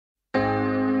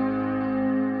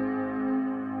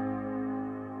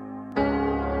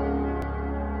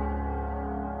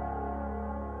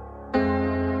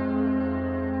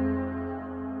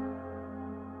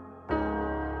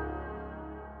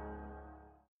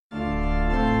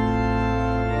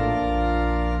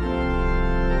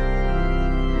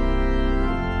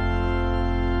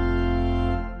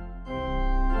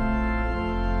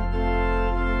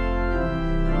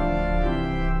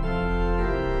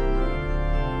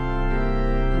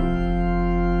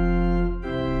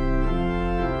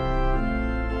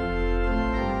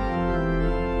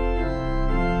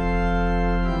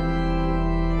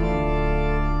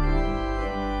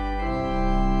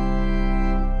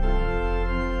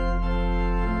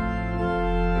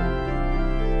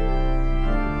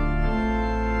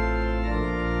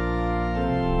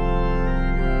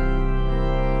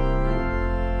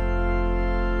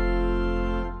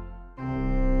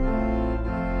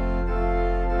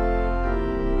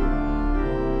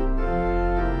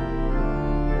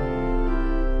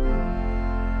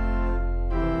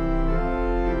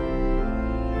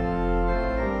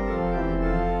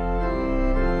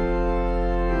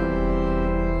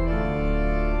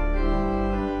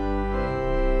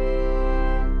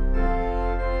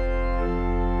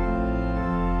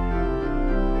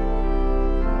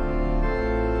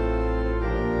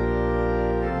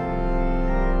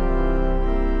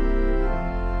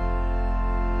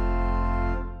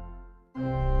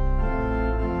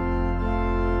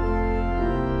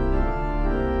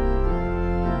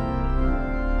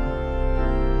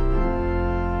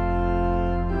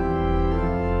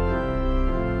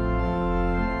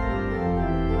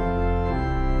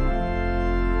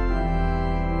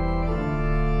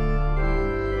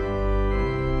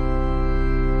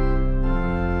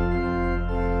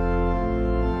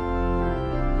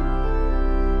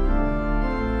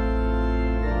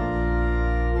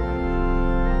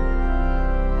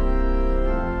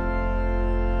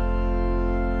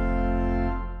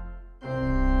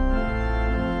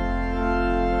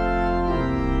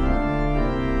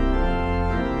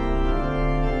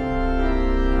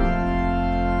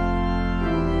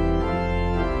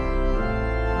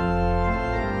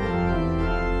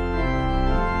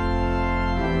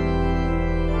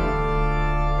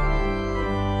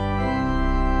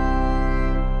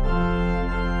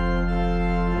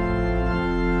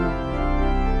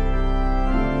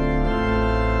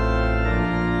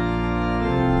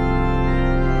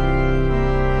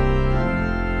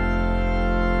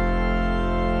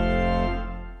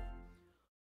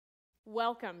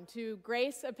welcome to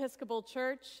Grace Episcopal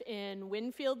Church in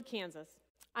Winfield, Kansas.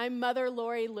 I'm Mother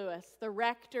Laurie Lewis, the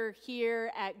rector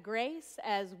here at Grace,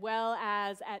 as well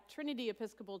as at Trinity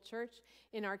Episcopal Church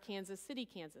in Kansas City,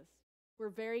 Kansas. We're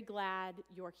very glad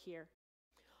you're here.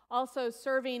 Also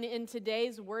serving in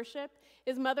today's worship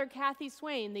is Mother Kathy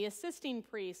Swain, the assisting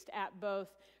priest at both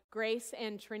Grace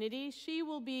and Trinity. She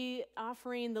will be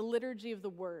offering the Liturgy of the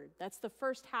Word. That's the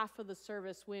first half of the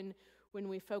service when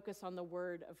we focus on the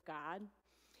Word of God.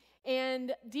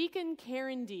 And Deacon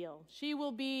Karen Deal, she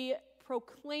will be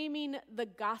proclaiming the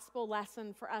gospel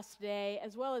lesson for us today,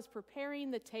 as well as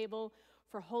preparing the table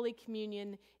for Holy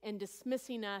Communion and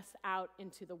dismissing us out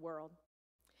into the world.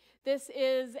 This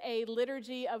is a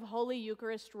Liturgy of Holy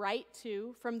Eucharist Rite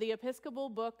 2 from the Episcopal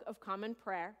Book of Common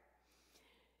Prayer.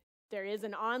 There is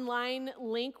an online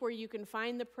link where you can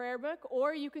find the prayer book,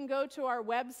 or you can go to our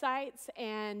websites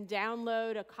and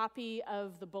download a copy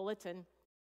of the bulletin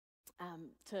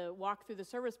to walk through the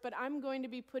service. But I'm going to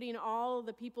be putting all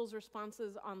the people's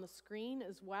responses on the screen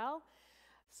as well,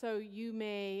 so you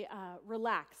may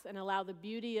relax and allow the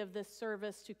beauty of this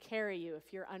service to carry you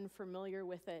if you're unfamiliar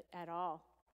with it at all.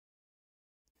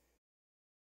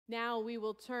 Now we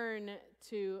will turn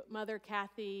to Mother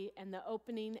Kathy and the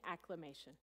opening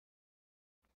acclamation.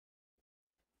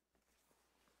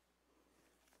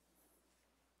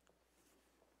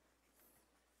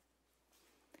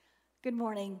 Good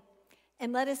morning,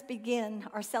 and let us begin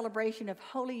our celebration of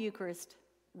Holy Eucharist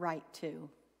Rite 2.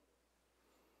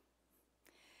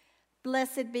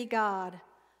 Blessed be God,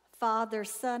 Father,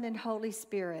 Son, and Holy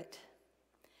Spirit,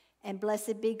 and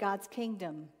blessed be God's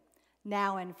kingdom,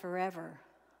 now and forever.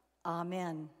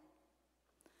 Amen.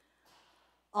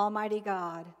 Almighty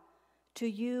God, to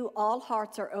you all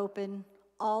hearts are open,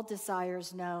 all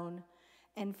desires known,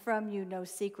 and from you no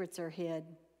secrets are hid.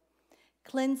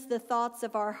 Cleanse the thoughts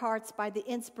of our hearts by the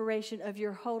inspiration of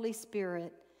your Holy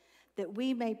Spirit, that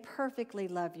we may perfectly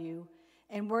love you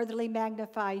and worthily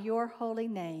magnify your holy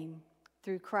name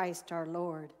through Christ our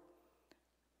Lord.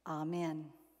 Amen.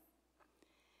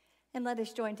 And let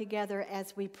us join together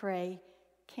as we pray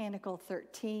Canticle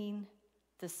 13,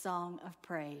 the Song of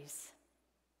Praise.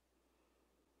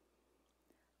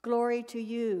 Glory to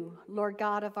you, Lord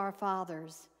God of our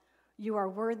fathers. You are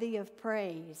worthy of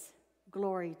praise.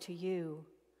 Glory to you.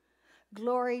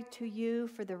 Glory to you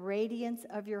for the radiance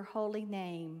of your holy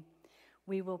name.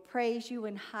 We will praise you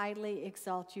and highly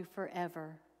exalt you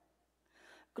forever.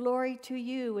 Glory to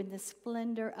you in the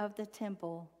splendor of the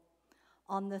temple.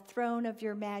 On the throne of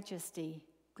your majesty,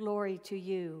 glory to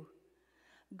you.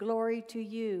 Glory to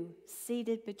you,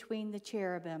 seated between the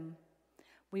cherubim.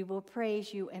 We will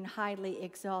praise you and highly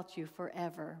exalt you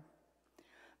forever.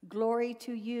 Glory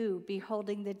to you,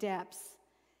 beholding the depths.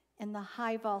 In the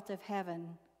high vault of heaven,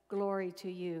 glory to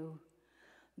you.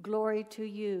 Glory to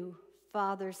you,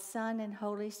 Father, Son, and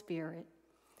Holy Spirit.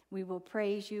 We will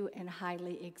praise you and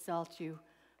highly exalt you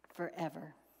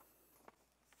forever.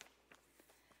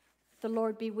 The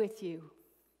Lord be with you,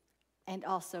 and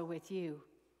also with you.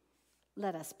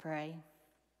 Let us pray.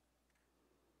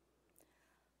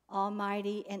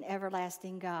 Almighty and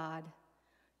everlasting God,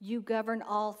 you govern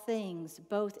all things,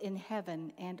 both in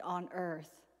heaven and on earth.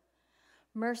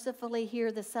 Mercifully hear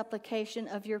the supplication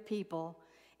of your people,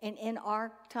 and in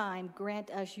our time grant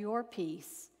us your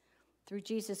peace, through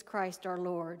Jesus Christ our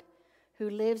Lord, who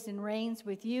lives and reigns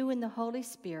with you in the Holy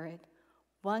Spirit,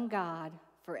 one God,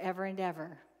 forever and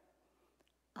ever.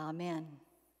 Amen.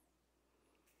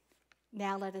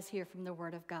 Now let us hear from the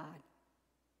Word of God.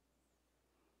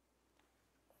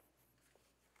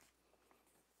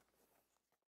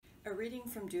 A reading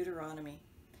from Deuteronomy,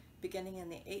 beginning in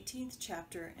the 18th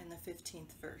chapter and the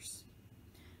 15th verse.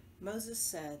 Moses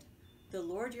said, "The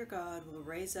Lord your God will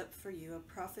raise up for you a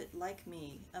prophet like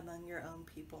me among your own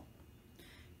people.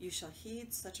 You shall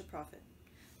heed such a prophet.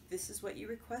 This is what you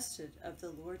requested of the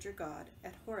Lord your God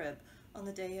at Horeb on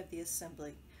the day of the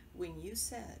assembly, when you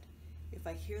said, 'If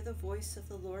I hear the voice of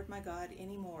the Lord my God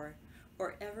any more,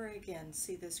 or ever again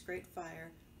see this great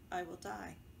fire, I will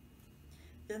die.'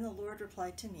 Then the Lord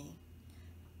replied to me,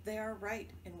 'They are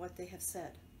right in what they have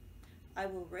said. I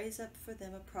will raise up for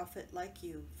them a prophet like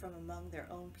you from among their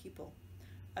own people.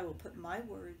 I will put my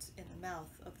words in the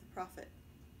mouth of the prophet,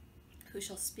 who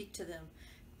shall speak to them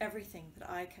everything that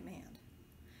I command.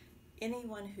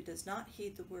 Anyone who does not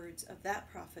heed the words of that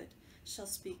prophet shall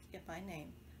speak in my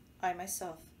name. I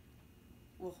myself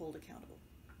will hold accountable.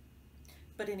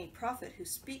 But any prophet who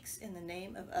speaks in the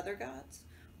name of other gods,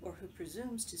 or who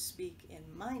presumes to speak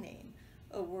in my name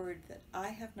a word that I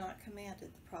have not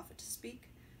commanded the prophet to speak,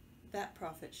 that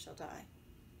prophet shall die.'"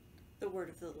 The word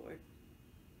of the Lord.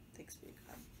 Thanks be to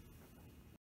God.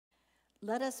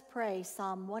 Let us pray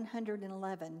Psalm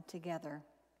 111 together.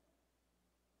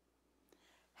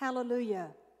 Hallelujah!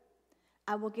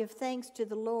 I will give thanks to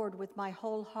the Lord with my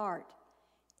whole heart,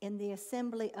 in the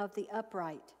assembly of the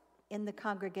upright, in the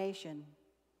congregation.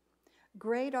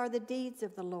 Great are the deeds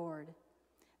of the Lord.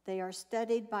 They are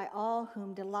studied by all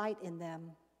whom delight in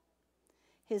them.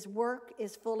 His work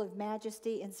is full of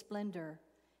majesty and splendor,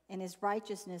 and his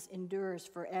righteousness endures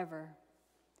forever.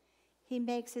 He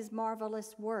makes his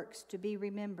marvelous works to be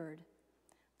remembered.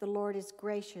 The Lord is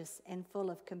gracious and full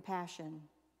of compassion.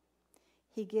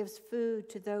 He gives food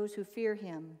to those who fear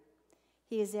him.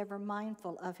 He is ever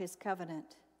mindful of his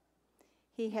covenant.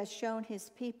 He has shown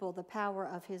his people the power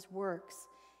of his works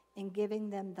in giving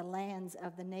them the lands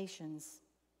of the nations.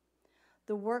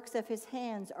 The works of his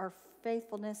hands are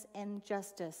faithfulness and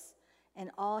justice, and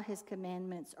all his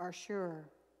commandments are sure.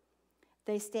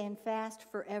 They stand fast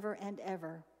forever and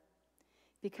ever,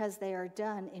 because they are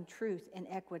done in truth and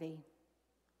equity.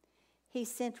 He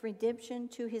sent redemption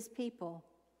to his people.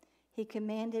 He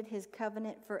commanded his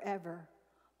covenant forever.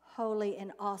 Holy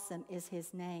and awesome is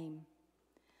his name.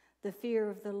 The fear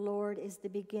of the Lord is the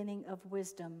beginning of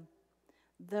wisdom.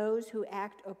 Those who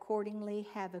act accordingly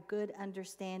have a good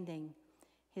understanding.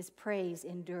 His praise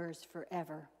endures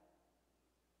forever.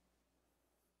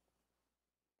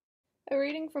 A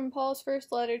reading from Paul's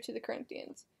first letter to the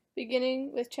Corinthians,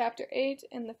 beginning with chapter 8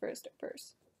 and the first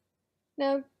verse.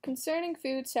 Now, concerning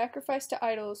food sacrificed to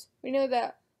idols, we know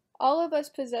that all of us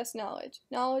possess knowledge.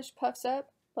 Knowledge puffs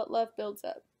up, but love builds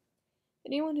up.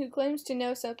 Anyone who claims to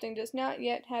know something does not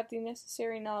yet have the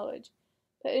necessary knowledge,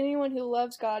 but anyone who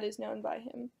loves God is known by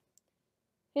him.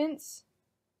 Hence,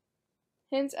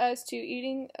 as to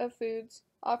eating of foods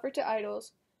offered to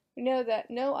idols, we know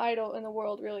that no idol in the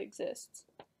world really exists,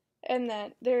 and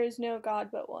that there is no God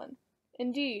but one.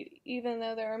 Indeed, even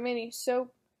though there are many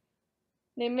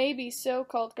they may be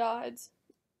so-called gods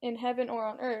in heaven or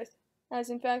on earth,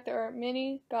 as in fact there are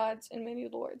many gods and many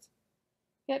lords.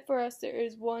 Yet for us there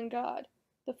is one God,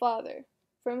 the Father,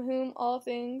 from whom all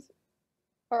things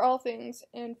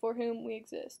and for whom we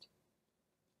exist.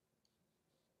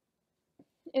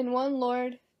 In one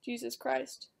Lord, Jesus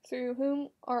Christ, through whom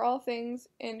are all things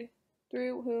and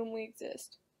through whom we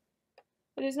exist.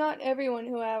 It is not everyone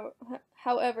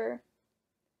however,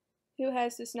 who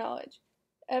has this knowledge.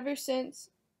 Ever since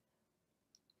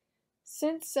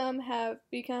some have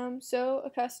become so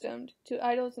accustomed to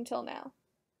idols until now,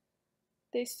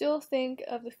 they still think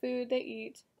of the food they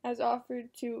eat as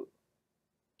offered to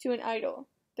an idol.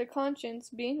 Their conscience,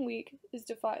 being weak, is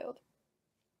defiled.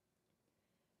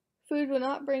 Food will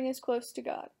not bring us close to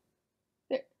God.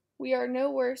 We are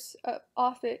no worse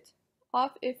off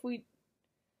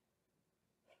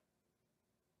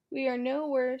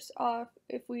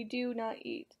if we do not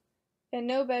eat, and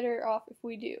no better off if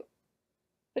we do.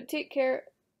 But take care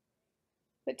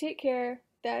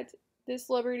that this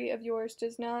liberty of yours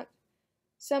does not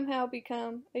somehow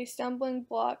become a stumbling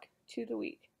block to the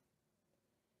weak.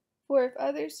 For if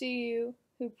others see you,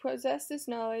 who possess this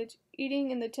knowledge,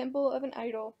 eating in the temple of an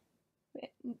idol,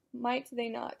 might they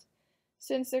not,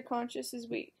 since their conscience is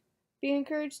weak, be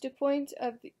encouraged to point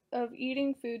of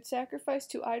eating food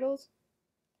sacrificed to idols?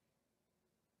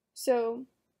 So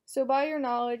by your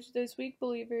knowledge, those weak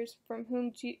believers from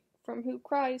whom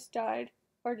Christ died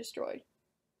are destroyed.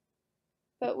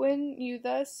 But when you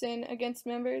thus sin against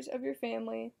members of your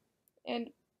family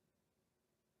and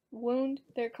wound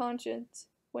their conscience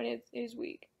when it is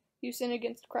weak, you sin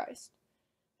against Christ.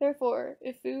 Therefore,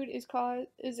 if food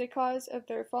is a cause of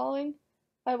their falling,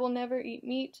 I will never eat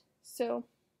meat, so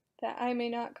that I may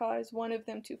not cause one of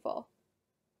them to fall.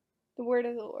 The word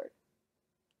of the Lord.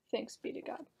 Thanks be to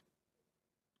God.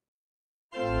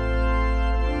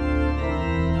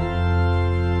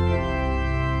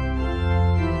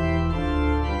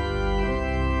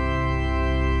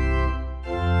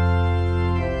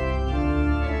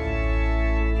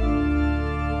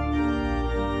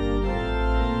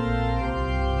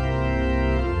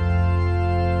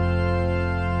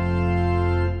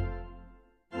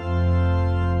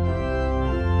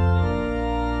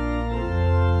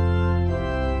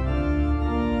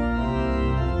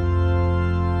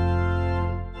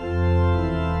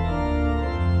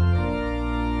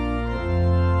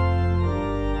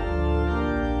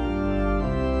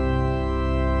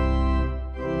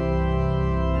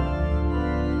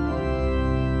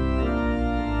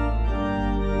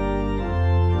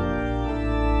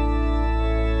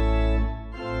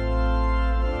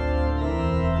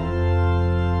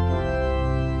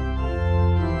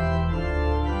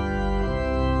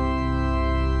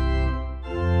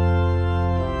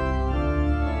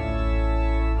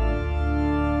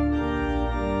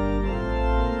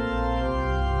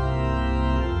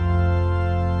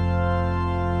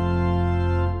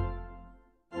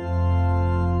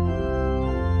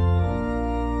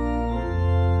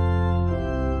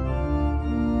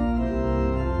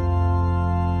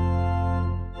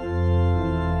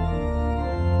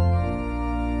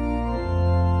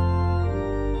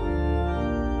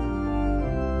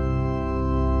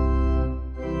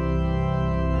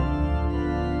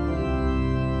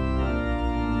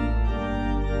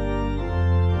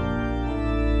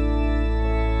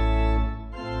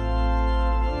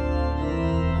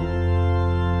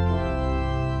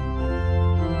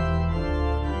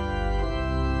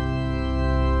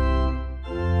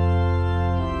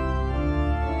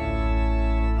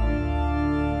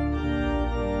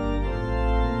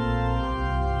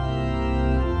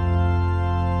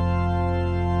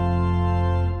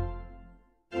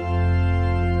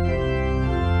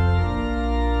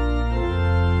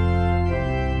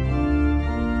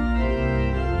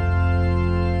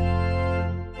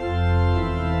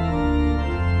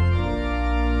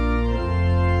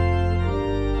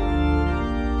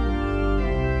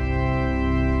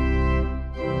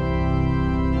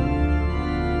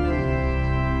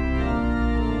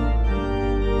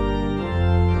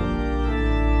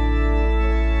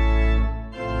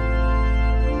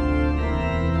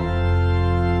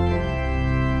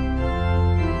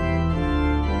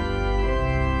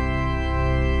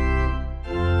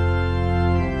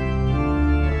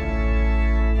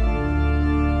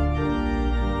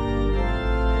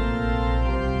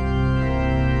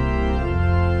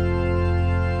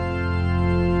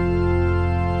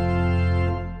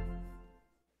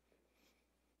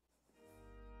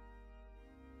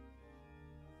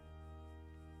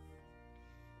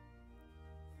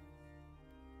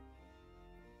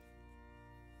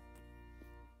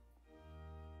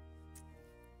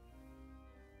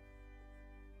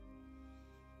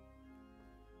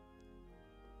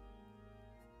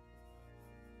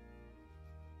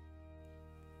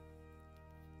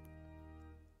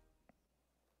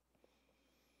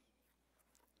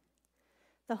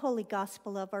 The Holy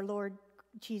Gospel of our Lord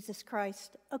Jesus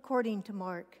Christ according to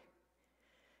Mark.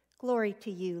 Glory to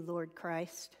you, Lord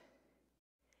Christ.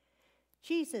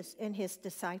 Jesus and his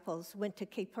disciples went to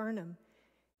Capernaum,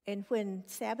 and when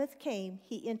Sabbath came,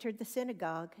 he entered the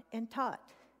synagogue and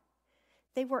taught.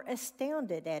 They were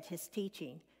astounded at his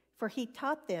teaching, for he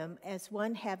taught them as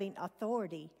one having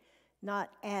authority, not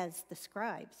as the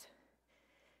scribes.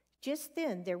 Just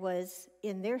then there was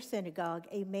in their synagogue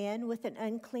a man with an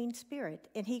unclean spirit,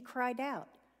 and he cried out,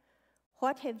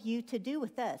 "What have you to do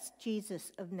with us,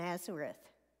 Jesus of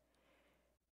Nazareth?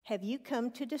 Have you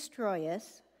come to destroy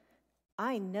us?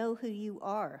 I know who you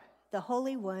are, the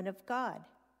Holy One of God."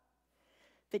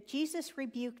 But Jesus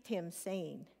rebuked him,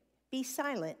 saying, "Be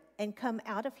silent and come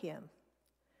out of him."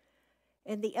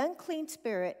 And the unclean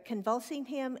spirit, convulsing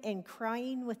him and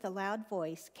crying with a loud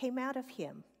voice, came out of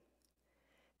him.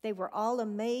 They were all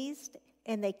amazed,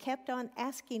 and they kept on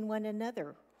asking one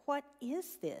another, "What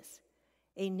is this?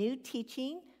 A new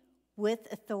teaching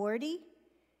with authority?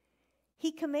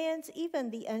 He commands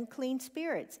even the unclean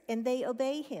spirits, and they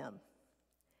obey him."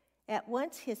 At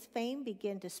once his fame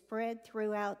began to spread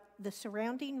throughout the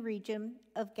surrounding region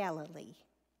of Galilee.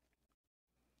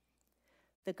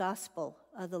 The Gospel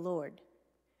of the Lord.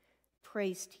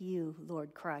 Praise to you,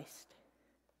 Lord Christ.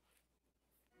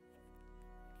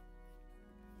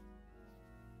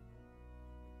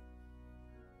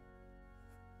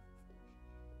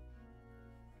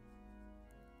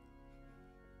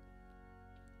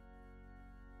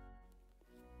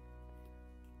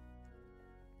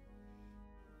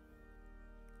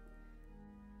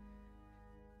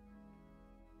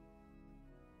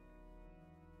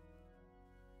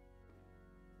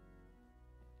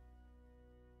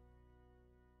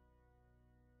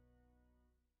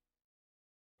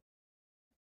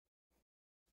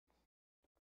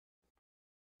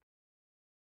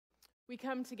 We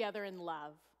come together in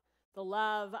love, the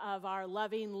love of our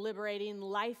loving, liberating,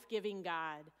 life-giving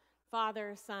God,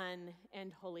 Father, Son,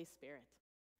 and Holy Spirit.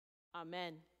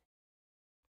 Amen.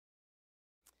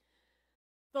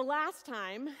 The last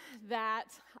time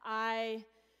that I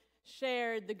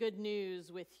shared the good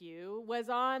news with you was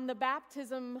on the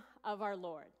baptism of our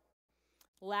Lord.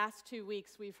 Last 2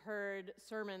 weeks, we've heard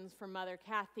sermons from Mother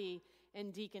Kathy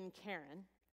and Deacon Karen.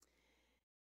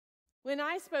 When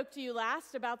I spoke to you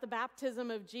last about the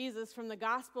baptism of Jesus from the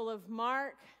Gospel of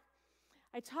Mark,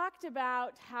 I talked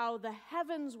about how the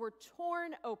heavens were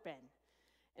torn open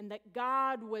and that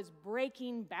God was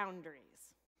breaking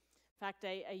boundaries. In fact,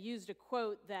 I used a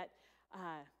quote that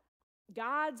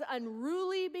God's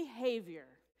unruly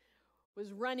behavior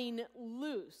was running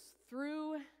loose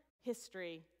through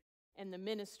history and the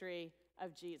ministry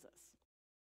of Jesus.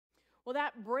 Well,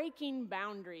 that breaking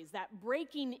boundaries, that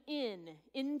breaking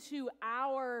into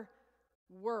our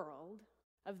world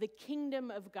of the kingdom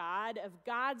of God, of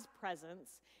God's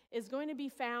presence, is going to be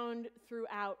found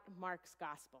throughout Mark's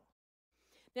gospel.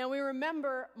 Now, we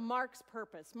remember Mark's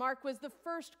purpose. Mark was the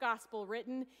first gospel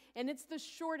written, and it's the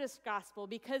shortest gospel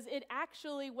because it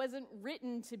actually wasn't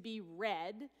written to be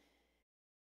read.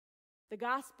 The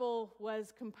gospel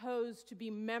was composed to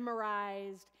be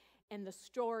memorized and the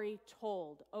story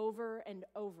told over and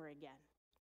over again.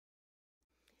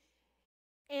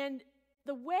 And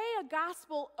the way a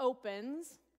gospel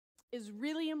opens is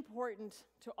really important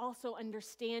to also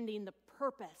understanding the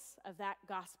purpose of that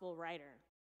gospel writer.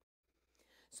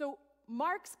 So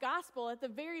Mark's gospel at the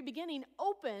very beginning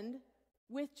opened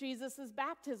with Jesus'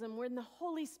 baptism, when the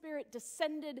Holy Spirit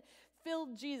descended,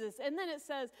 filled Jesus. And then it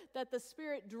says that the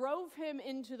Spirit drove him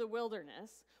into the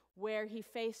wilderness where he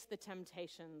faced the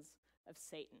temptations of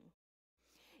Satan.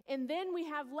 And then we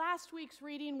have last week's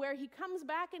reading where he comes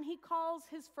back and he calls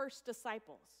his first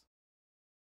disciples.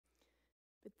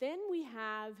 But then we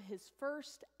have his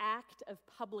first act of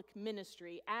public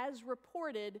ministry as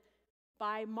reported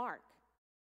by Mark.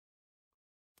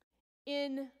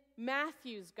 In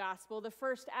Matthew's gospel, the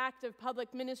first act of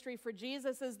public ministry for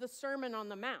Jesus is the Sermon on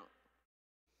the Mount.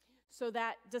 So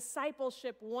that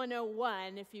discipleship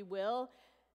 101, if you will,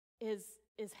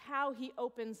 is how he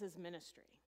opens his ministry.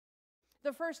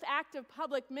 The first act of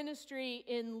public ministry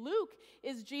in Luke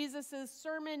is Jesus'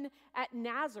 sermon at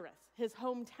Nazareth, his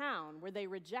hometown, where they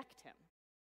reject him.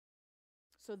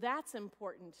 So that's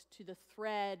important to the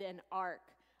thread and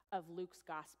arc of Luke's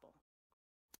gospel.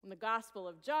 In the Gospel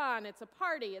of John, it's a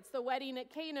party. It's the wedding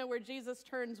at Cana where Jesus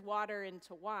turns water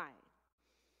into wine.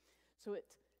 So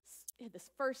this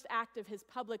first act of his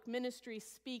public ministry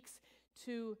speaks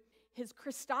to his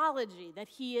Christology, that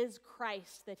he is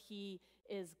Christ, that he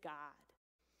is God,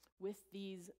 with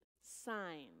these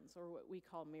signs, or what we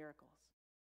call miracles.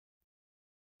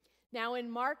 Now,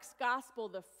 in Mark's gospel,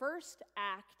 the first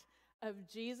act of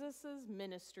Jesus'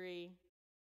 ministry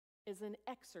is an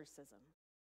exorcism.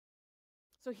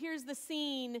 So here's the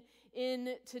scene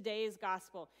in today's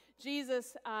gospel.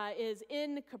 Jesus is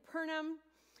in Capernaum.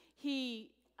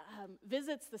 He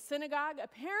visits the synagogue.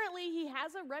 Apparently, he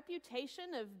has a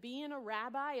reputation of being a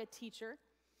rabbi, a teacher.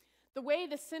 The way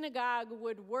the synagogue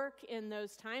would work in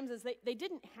those times is they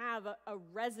didn't have a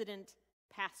resident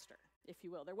pastor, if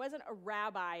you will. There wasn't a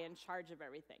rabbi in charge of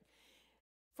everything.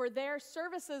 For their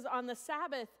services on the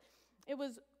Sabbath, it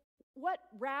was what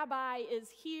rabbi is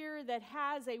here that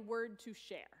has a word to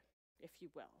share, if you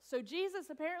will. So Jesus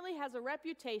apparently has a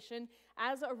reputation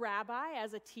as a rabbi,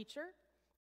 as a teacher,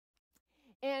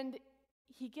 and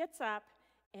he gets up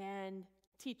and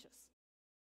teaches.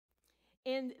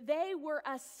 And they were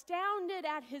astounded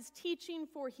at his teaching,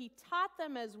 for he taught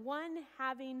them as one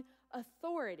having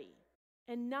authority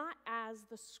and not as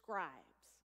the scribes.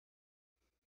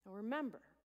 Now remember,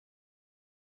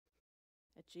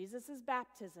 at Jesus'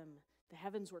 baptism, the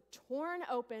heavens were torn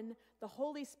open, the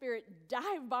Holy Spirit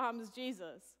dive bombs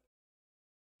Jesus,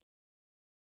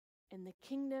 and the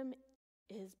kingdom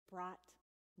is brought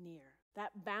near.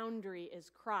 That boundary is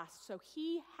crossed. So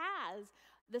he has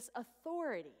this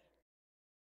authority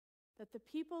that the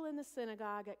people in the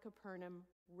synagogue at Capernaum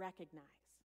recognize.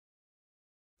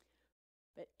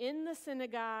 But in the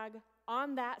synagogue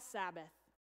on that Sabbath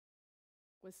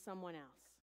was someone else.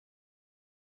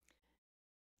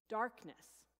 Darkness,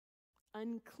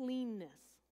 uncleanness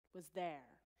was there,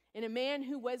 and a man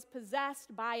who was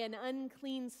possessed by an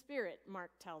unclean spirit,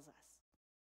 Mark tells us.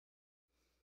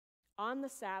 On the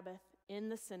Sabbath in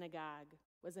the synagogue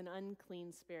was an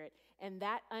unclean spirit, and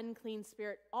that unclean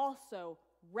spirit also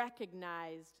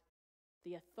recognized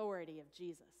the authority of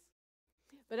Jesus.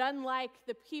 But unlike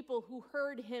the people who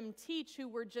heard him teach, who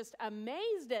were just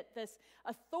amazed at this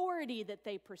authority that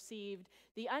they perceived,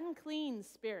 the unclean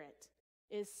spirit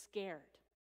is scared.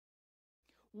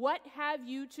 What have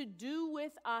you to do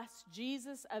with us,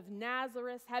 Jesus of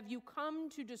Nazareth? Have you come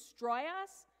to destroy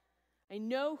us? I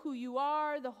know who you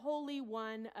are, the Holy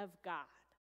One of God.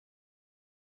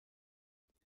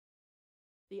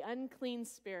 The unclean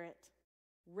spirit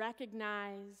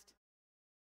recognized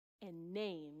and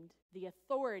named the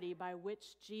authority by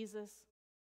which Jesus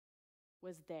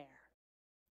was there.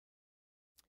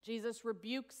 Jesus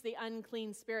rebukes the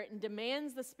unclean spirit and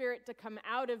demands the spirit to come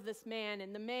out of this man,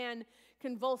 and the man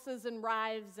convulses and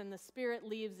writhes, and the spirit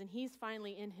leaves, and he's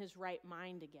finally in his right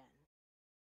mind again.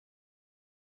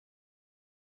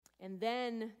 And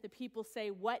then the people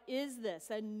say, "What is this?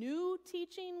 A new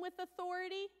teaching with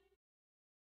authority?"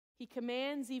 He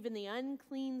commands even the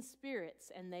unclean spirits,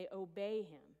 and they obey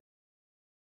him.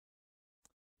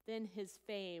 Then his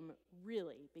fame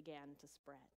really began to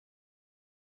spread.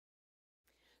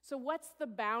 So what's the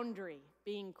boundary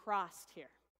being crossed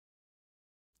here?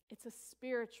 It's a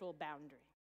spiritual boundary.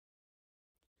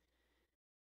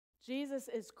 Jesus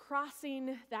is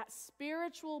crossing that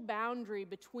spiritual boundary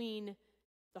between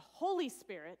the Holy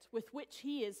Spirit with which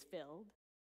he is filled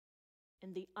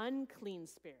and the unclean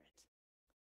spirit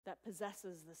that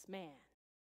possesses this man,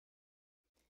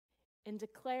 and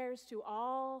declares to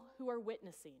all who are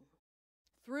witnessing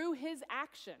through his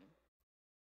action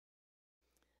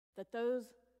that those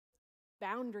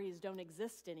boundaries don't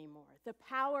exist anymore. The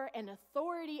power and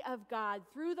authority of God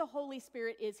through the Holy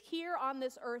Spirit is here on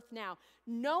this earth now.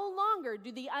 No longer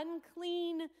do the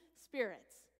unclean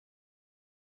spirits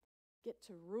get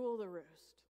to rule the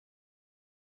roost,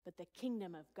 but the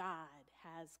kingdom of God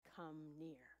has come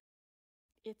near.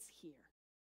 It's here.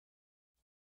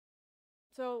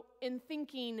 So in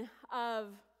thinking of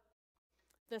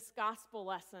this gospel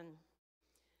lesson,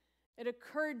 it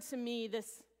occurred to me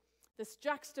this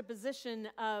juxtaposition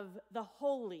of the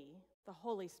Holy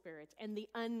Spirit, and the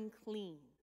unclean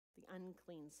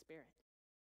spirit.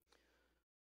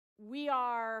 We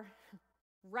are,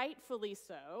 rightfully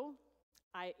so,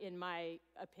 in my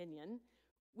opinion,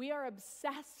 we are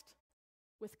obsessed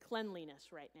with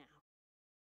cleanliness right now.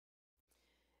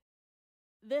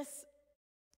 This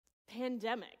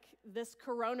pandemic, this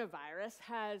coronavirus,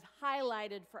 has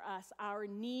highlighted for us our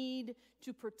need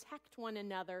to protect one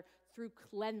another through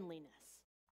cleanliness,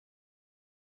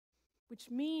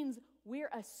 which means we're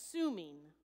assuming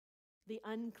the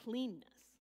uncleanness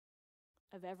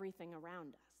of everything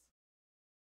around us.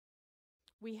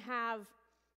 We have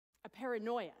a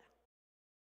paranoia,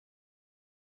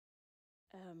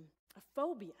 a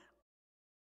phobia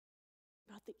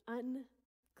about the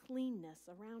uncleanness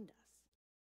around us.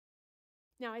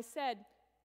 Now, I said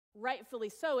rightfully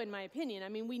so, in my opinion. I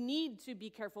mean, we need to be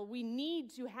careful. We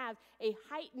need to have a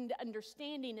heightened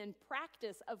understanding and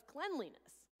practice of cleanliness.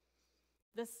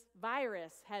 This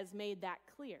virus has made that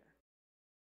clear.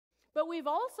 But we've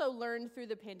also learned through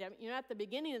the pandemic, at the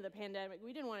beginning of the pandemic,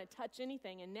 we didn't want to touch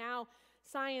anything, and now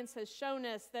science has shown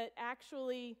us that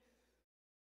actually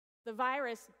the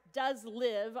virus does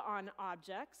live on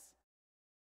objects.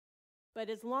 But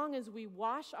as long as we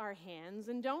wash our hands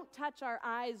and don't touch our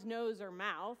eyes, nose, or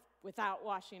mouth without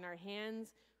washing our hands,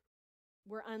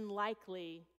 we're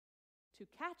unlikely to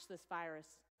catch this virus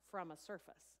from a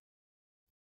surface.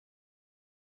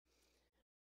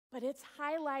 But it's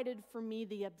highlighted for me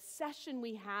the obsession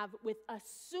we have with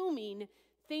assuming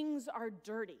things are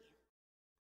dirty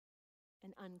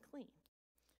and unclean.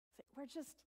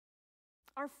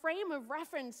 Our frame of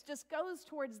reference just goes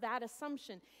towards that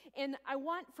assumption. And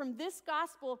from this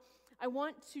gospel, I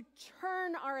want to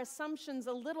turn our assumptions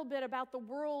a little bit about the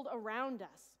world around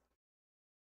us.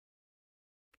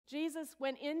 Jesus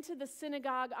went into the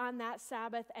synagogue on that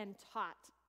Sabbath and taught.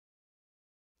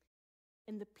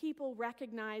 And the people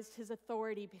recognized his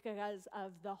authority because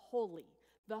of the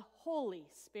Holy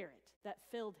Spirit that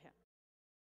filled him.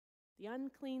 The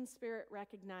unclean spirit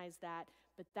recognized that,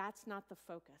 but that's not the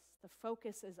focus. The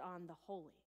focus is on the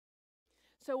holy.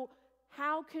 So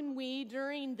how can we,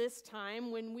 during this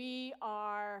time when we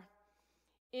are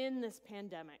in this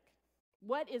pandemic,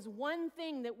 what is one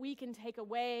thing that we can take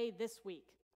away this week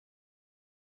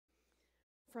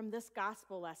from this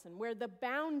gospel lesson, where the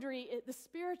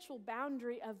spiritual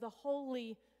boundary of the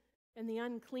holy and the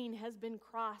unclean has been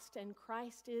crossed, and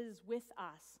Christ is with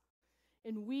us,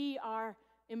 and we are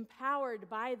empowered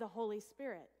by the Holy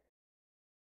Spirit?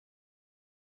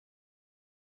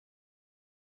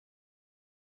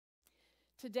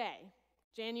 Today,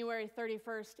 January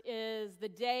 31st, is the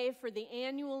day for the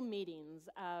annual meetings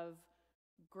of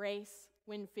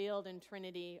Grace-Winfield and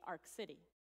Trinity, ArkCity.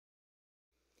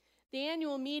 The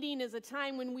annual meeting is a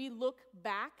time when we look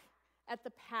back at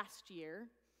the past year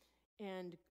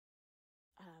and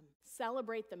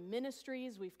celebrate the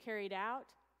ministries we've carried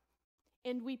out,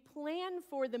 and we plan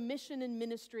for the mission and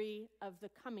ministry of the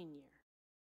coming year.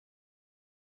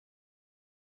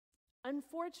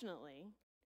 Unfortunately,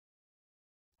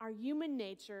 our human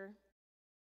nature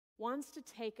wants to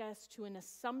take us to an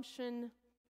assumption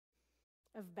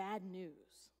of bad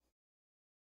news.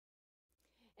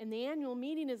 And the annual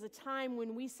meeting is a time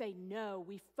when we say no,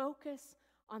 we focus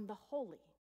on the holy,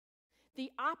 the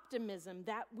optimism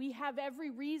that we have every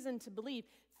reason to believe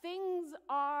things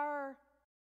are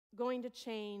going to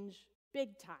change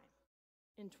big time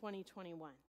in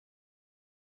 2021.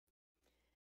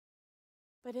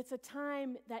 But it's a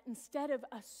time that instead of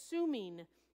assuming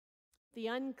the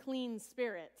unclean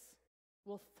spirits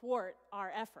will thwart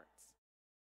our efforts,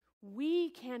 we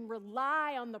can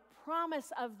rely on the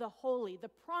promise of the holy, the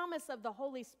promise of the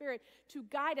Holy Spirit to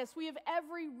guide us. We have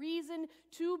every reason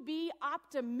to be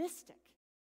optimistic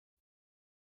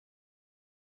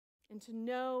and to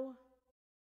know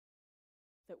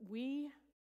that we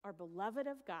are beloved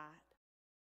of God,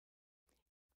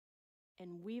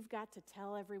 and we've got to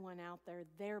tell everyone out there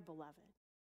they're beloved.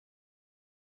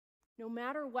 No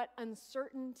matter what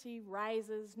uncertainty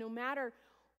rises, no matter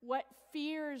what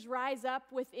fears rise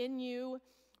up within you,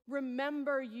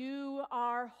 remember you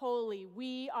are holy.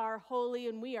 We are holy,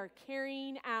 and we are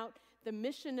carrying out the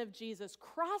mission of Jesus,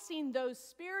 crossing those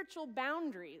spiritual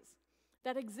boundaries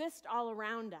that exist all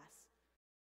around us.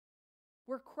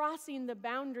 We're crossing the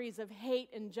boundaries of hate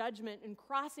and judgment and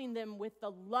crossing them with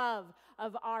the love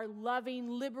of our loving,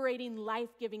 liberating,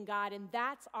 life-giving God. And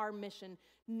that's our mission,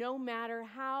 no matter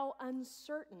how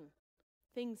uncertain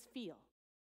things feel.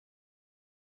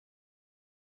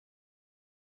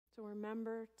 So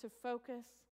remember to focus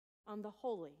on the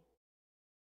holy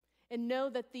and know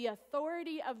that the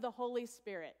authority of the Holy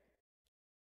Spirit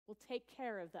will take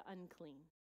care of the unclean.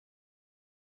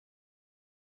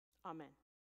 Amen.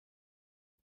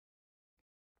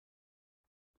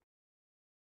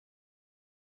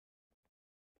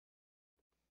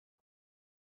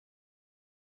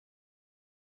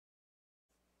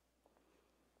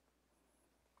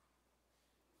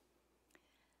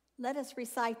 Let us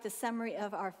recite the summary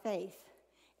of our faith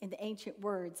in the ancient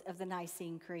words of the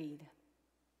Nicene Creed.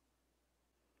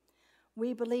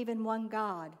 We believe in one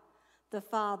God, the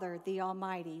Father, the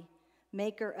Almighty,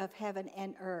 maker of heaven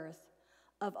and earth,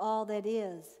 of all that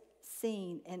is,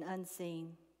 seen and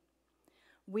unseen.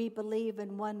 We believe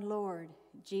in one Lord,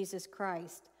 Jesus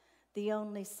Christ, the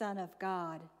only Son of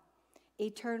God,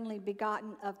 eternally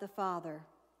begotten of the Father,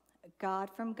 God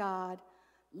from God,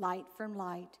 light from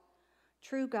light,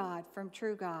 true God from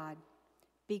true God,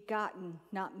 begotten,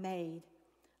 not made,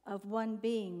 of one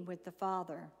being with the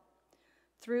Father.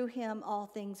 Through him all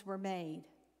things were made.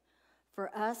 For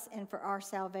us and for our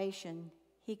salvation,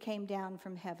 he came down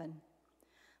from heaven.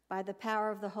 By the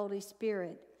power of the Holy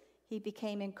Spirit, he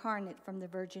became incarnate from the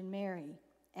Virgin Mary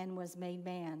and was made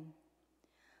man.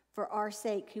 For our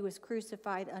sake, he was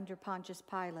crucified under Pontius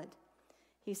Pilate.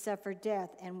 He suffered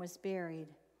death and was buried.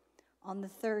 On the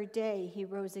third day, he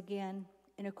rose again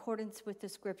in accordance with the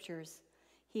Scriptures.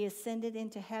 He ascended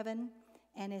into heaven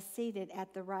and is seated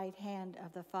at the right hand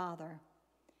of the Father.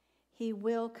 He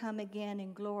will come again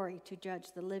in glory to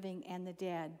judge the living and the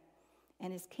dead,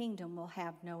 and his kingdom will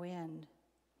have no end.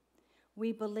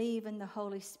 We believe in the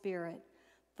Holy Spirit,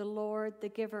 the Lord, the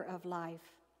giver of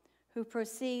life, who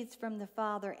proceeds from the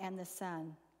Father and the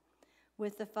Son.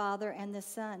 With the Father and the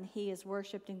Son, he is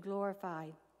worshiped and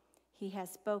glorified. He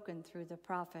has spoken through the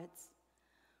prophets.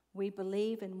 We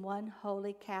believe in one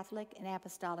holy Catholic and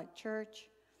Apostolic Church.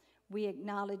 We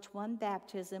acknowledge one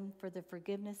baptism for the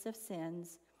forgiveness of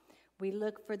sins. We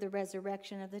look for the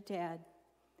resurrection of the dead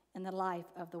and the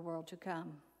life of the world to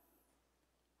come.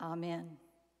 Amen.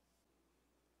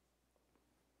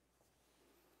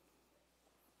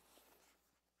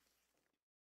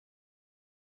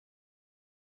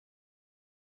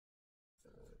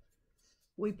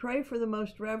 We pray for the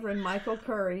Most Reverend Michael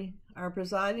Curry, our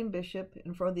presiding bishop,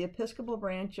 and for the Episcopal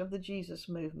branch of the Jesus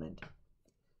Movement.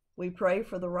 We pray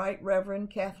for the Right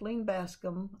Reverend Kathleen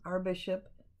Bascom, our bishop,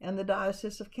 and the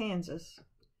Diocese of Kansas.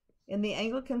 In the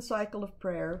Anglican Cycle of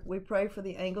Prayer, we pray for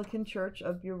the Anglican Church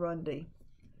of Burundi.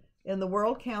 In the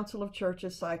World Council of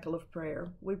Churches Cycle of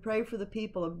Prayer, we pray for the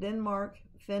people of Denmark,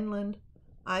 Finland,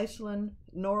 Iceland,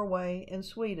 Norway, and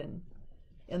Sweden.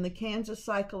 In the Kansas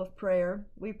Cycle of Prayer,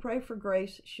 we pray for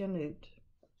Grace Chanute.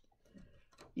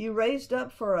 You raised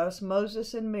up for us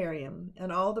Moses and Miriam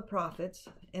and all the prophets,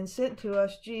 and sent to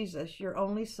us Jesus, your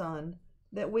only Son,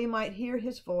 that we might hear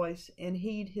his voice and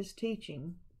heed his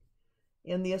teaching.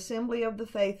 In the assembly of the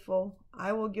faithful,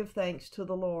 I will give thanks to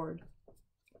the Lord.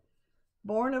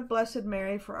 Born of Blessed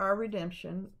Mary for our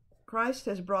redemption, Christ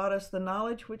has brought us the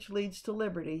knowledge which leads to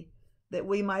liberty, that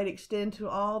we might extend to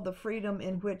all the freedom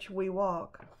in which we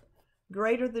walk.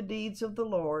 Great are the deeds of the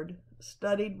Lord,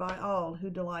 studied by all who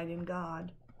delight in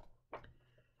God.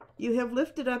 You have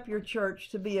lifted up your church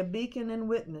to be a beacon and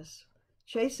witness.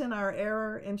 Chasten our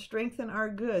error and strengthen our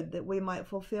good, that we might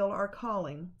fulfill our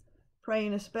calling,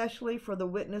 praying especially for the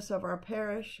witness of our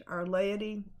parish, our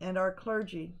laity, and our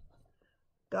clergy.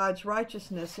 God's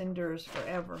righteousness endures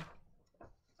forever.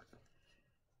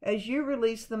 As you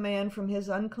release the man from his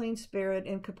unclean spirit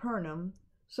in Capernaum,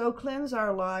 so cleanse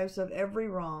our lives of every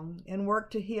wrong and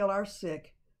work to heal our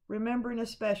sick, remembering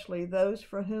especially those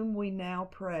for whom we now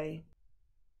pray.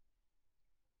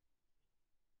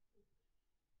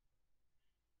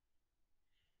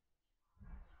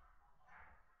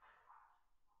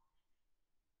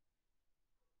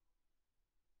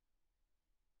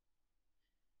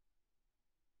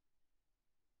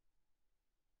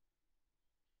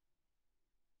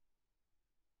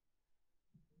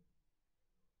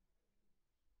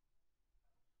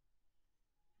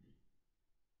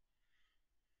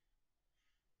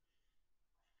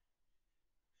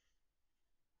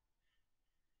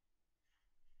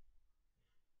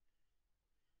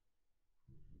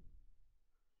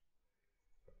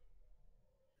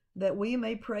 That we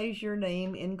may praise your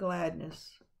name in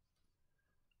gladness.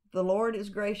 The Lord is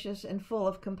gracious and full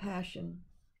of compassion.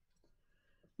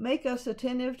 Make us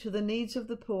attentive to the needs of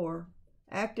the poor,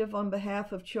 active on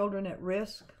behalf of children at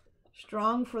risk,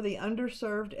 strong for the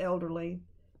underserved elderly,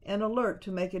 and alert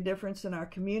to make a difference in our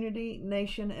community,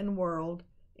 nation, and world,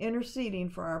 interceding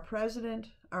for our President,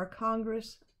 our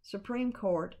Congress, Supreme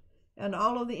Court, and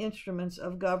all of the instruments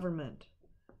of government.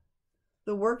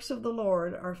 The works of the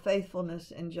Lord are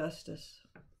faithfulness and justice.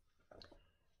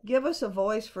 Give us a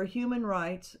voice for human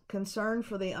rights, concern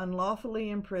for the unlawfully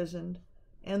imprisoned,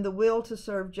 and the will to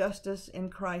serve justice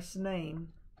in Christ's name.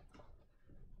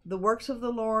 The works of the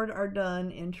Lord are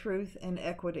done in truth and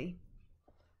equity.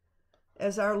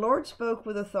 As our Lord spoke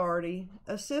with authority,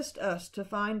 assist us to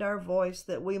find our voice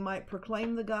that we might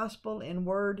proclaim the gospel in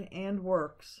word and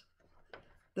works.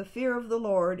 The fear of the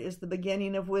Lord is the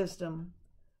beginning of wisdom.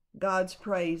 God's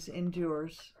praise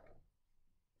endures.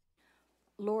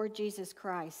 Lord Jesus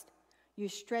Christ, you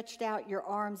stretched out your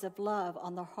arms of love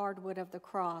on the hardwood of the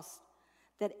cross,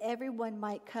 that everyone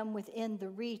might come within the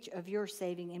reach of your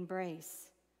saving embrace.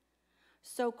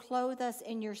 So clothe us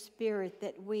in your Spirit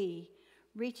that we,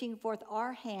 reaching forth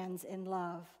our hands in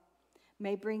love,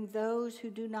 may bring those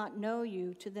who do not know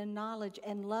you to the knowledge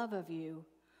and love of you,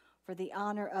 for the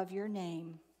honor of your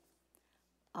name.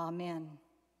 Amen.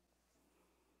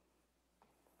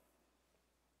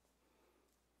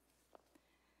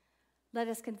 Let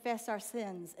us confess our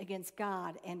sins against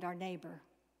God and our neighbor.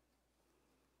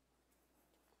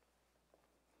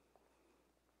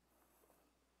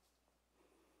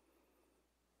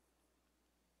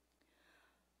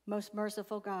 Most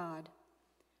merciful God,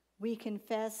 we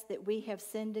confess that we have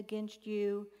sinned against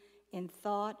you in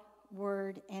thought,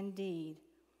 word, and deed,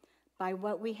 by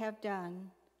what we have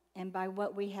done and by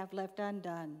what we have left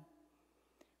undone.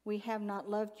 We have not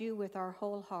loved you with our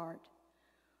whole heart.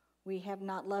 We have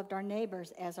not loved our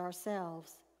neighbors as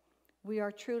ourselves. We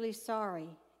are truly sorry,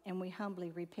 and we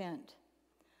humbly repent.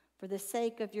 For the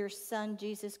sake of your Son,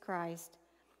 Jesus Christ,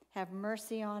 have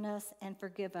mercy on us and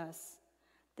forgive us,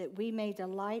 that we may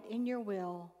delight in your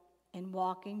will and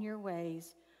walk in your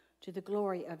ways to the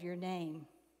glory of your name.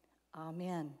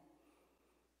 Amen.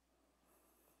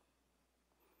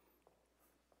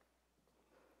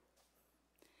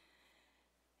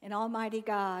 And Almighty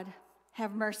God,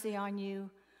 have mercy on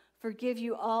you, forgive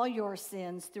you all your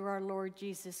sins through our Lord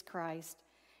Jesus Christ,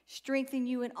 strengthen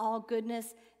you in all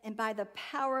goodness, and by the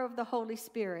power of the Holy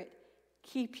Spirit,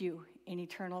 keep you in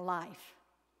eternal life.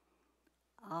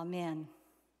 Amen.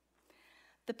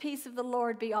 The peace of the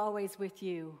Lord be always with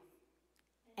you,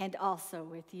 and also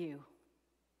with you.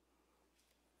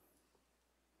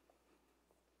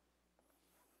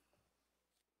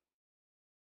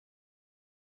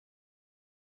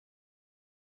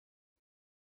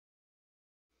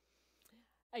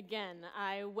 Again,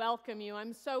 I welcome you.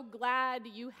 I'm so glad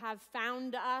you have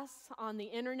found us on the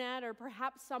internet, or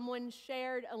perhaps someone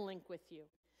shared a link with you.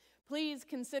 Please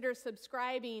consider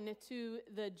subscribing to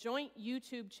the joint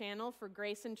YouTube channel for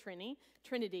Grace and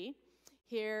Trinity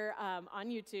here on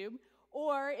YouTube.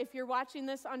 Or if you're watching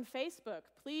this on Facebook,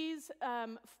 please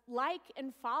like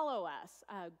and follow us.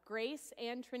 Grace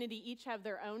and Trinity each have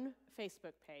their own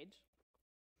Facebook page.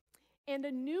 And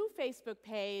a new Facebook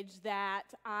page that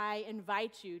I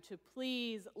invite you to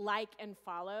please like and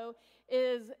follow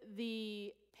is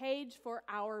the page for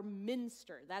our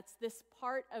minster. That's this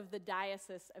part of the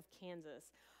Diocese of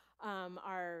Kansas.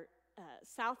 Our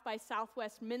South by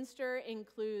Southwest minster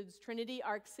includes Trinity,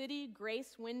 ArkCity,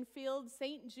 Grace-Winfield,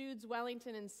 St. Jude's,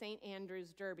 Wellington, and St.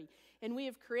 Andrews, Derby. And we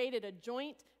have created a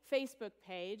joint Facebook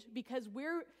page because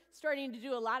we're starting to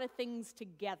do a lot of things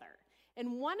together.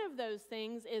 And one of those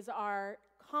things is our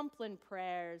Compline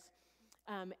prayers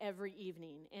every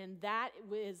evening. And that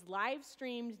is live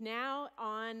streamed now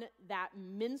on that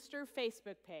Minster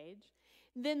Facebook page.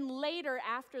 Then later,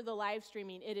 after the live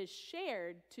streaming, it is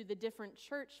shared to the different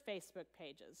church Facebook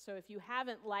pages. So if you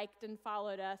haven't liked and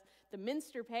followed us, the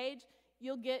Minster page,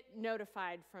 you'll get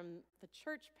notified from the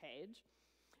church page.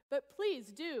 But please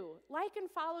do like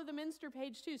and follow the Minster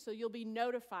page too, so you'll be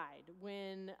notified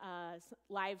when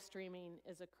live streaming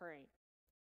is occurring.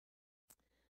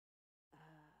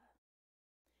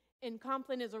 And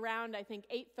Compline is around, I think,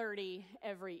 8:30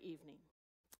 every evening.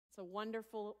 It's a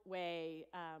wonderful way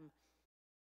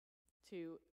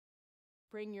to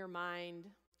bring your mind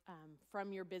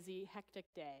from your busy, hectic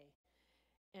day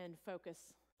and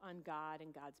focus on God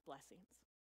and God's blessings.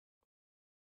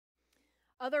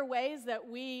 Other ways that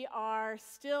we are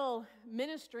still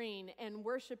ministering and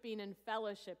worshiping and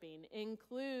fellowshipping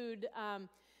include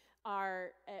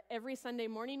every Sunday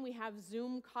morning we have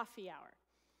Zoom coffee hour.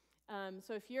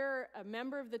 So if you're a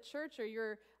member of the church or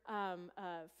you're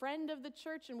a friend of the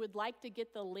church and would like to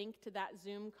get the link to that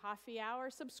Zoom coffee hour,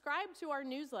 subscribe to our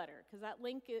newsletter, because that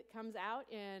link comes out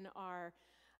in our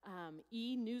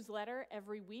e-newsletter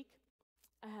every week.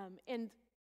 And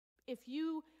if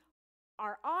you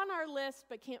are on our list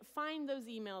but can't find those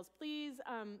emails, please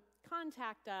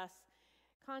contact us.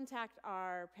 Contact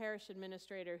our parish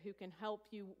administrator who can help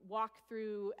you walk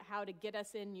through how to get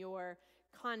us in your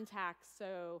contacts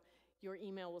so your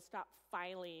email will stop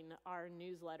filing our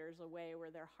newsletters away where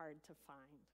they're hard to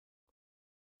find.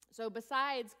 So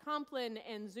besides Compline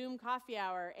and Zoom coffee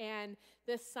hour and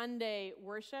this Sunday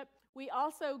worship, we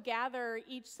also gather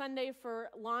each Sunday for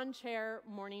lawn chair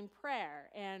morning prayer.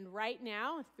 And right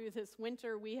now, through this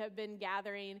winter, we have been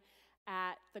gathering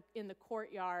in the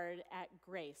courtyard at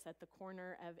Grace at the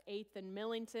corner of 8th and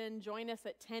Millington. Join us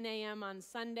at 10 a.m. on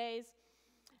Sundays.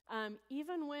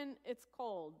 Even when it's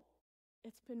cold,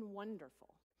 it's been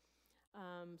wonderful.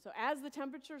 So as the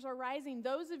temperatures are rising,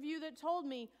 those of you that told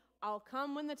me, I'll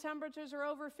come when the temperatures are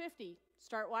over 50,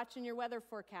 start watching your weather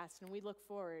forecast, and we look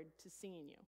forward to seeing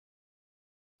you.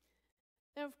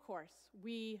 And of course,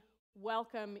 we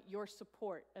welcome your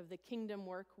support of the kingdom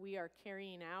work we are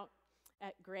carrying out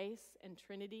at Grace and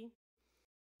Trinity.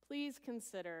 Please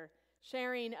consider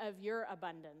sharing of your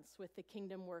abundance with the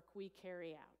kingdom work we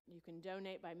carry out. You can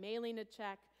donate by mailing a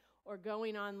check or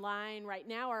going online. Right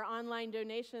now, our online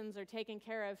donations are taken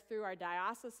care of through our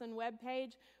diocesan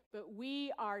webpage, but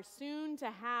we are soon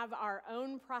to have our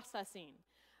own processing.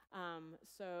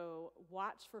 So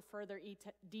watch for further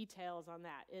details on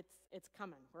that. It's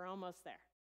coming. We're almost there.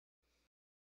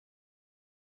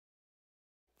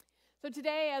 So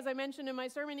today, as I mentioned in my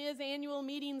sermon, is Annual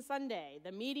Meeting Sunday.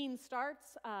 The meeting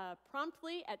starts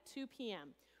promptly at 2 p.m.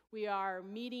 We are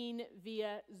meeting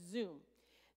via Zoom.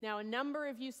 Now, a number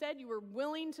of you said you were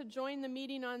willing to join the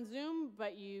meeting on Zoom,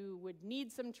 but you would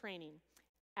need some training.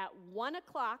 At 1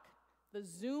 o'clock, the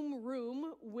Zoom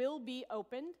room will be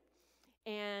opened,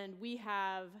 and we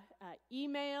have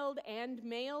emailed and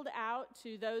mailed out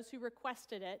to those who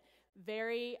requested it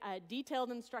very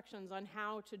detailed instructions on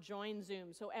how to join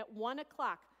Zoom. So at 1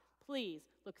 o'clock, please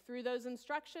look through those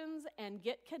instructions and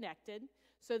get connected.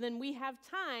 So then we have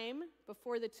time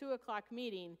before the 2 o'clock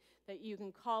meeting that you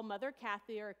can call Mother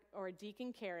Kathy or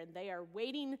Deacon Karen. They are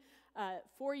waiting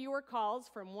for your calls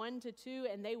from 1 to 2,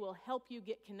 and they will help you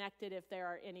get connected if there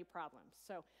are any problems.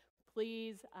 So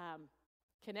please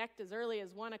connect as early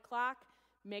as 1 o'clock.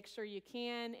 Make sure you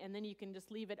can, and then you can just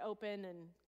leave it open and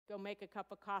go make a cup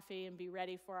of coffee and be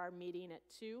ready for our meeting at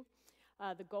 2.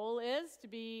 The goal is to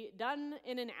be done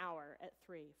in an hour at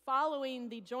 3. Following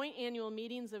the joint annual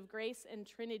meetings of Grace and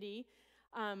Trinity,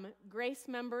 Grace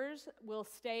members will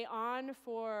stay on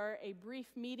for a brief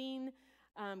meeting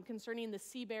concerning the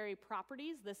Seabury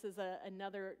properties. This is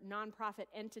another nonprofit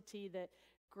entity that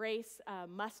Grace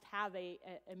must have a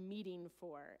meeting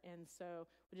for, and so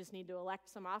we just need to elect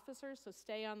some officers, so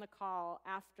stay on the call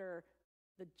after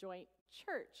the joint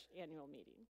church annual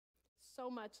meeting. So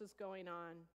much is going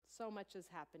on, so much is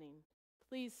happening.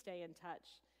 Please stay in touch,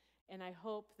 and I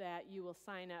hope that you will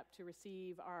sign up to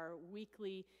receive our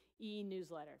weekly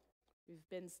e-newsletter.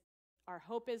 Our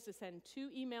hope is to send 2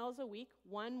 emails a week,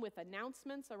 one with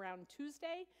announcements around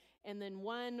Tuesday, and then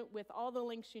one with all the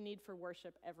links you need for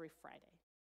worship every Friday.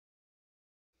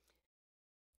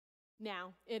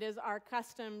 Now, it is our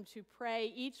custom to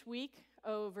pray each week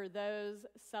over those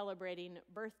celebrating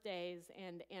birthdays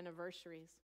and anniversaries.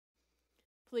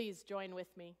 Please join with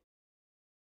me.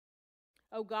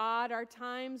 O God, our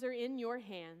times are in your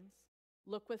hands.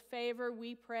 Look with favor,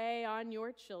 we pray, on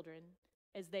your children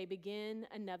as they begin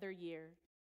another year.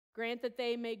 Grant that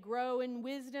they may grow in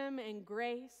wisdom and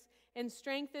grace and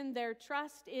strengthen their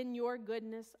trust in your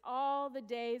goodness all the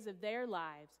days of their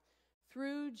lives,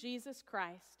 through Jesus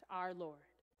Christ our Lord.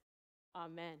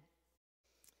 Amen.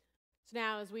 So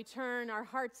now, as we turn our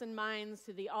hearts and minds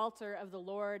to the altar of the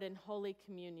Lord in Holy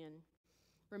Communion,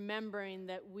 remembering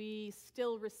that we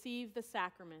still receive the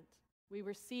sacrament, we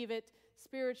receive it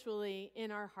spiritually in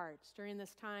our hearts during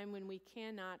this time when we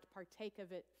cannot partake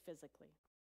of it physically.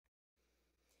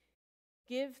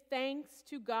 Give thanks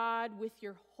to God with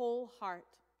your whole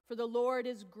heart, for the Lord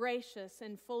is gracious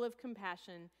and full of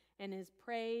compassion, and his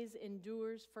praise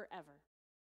endures forever.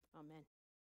 Amen.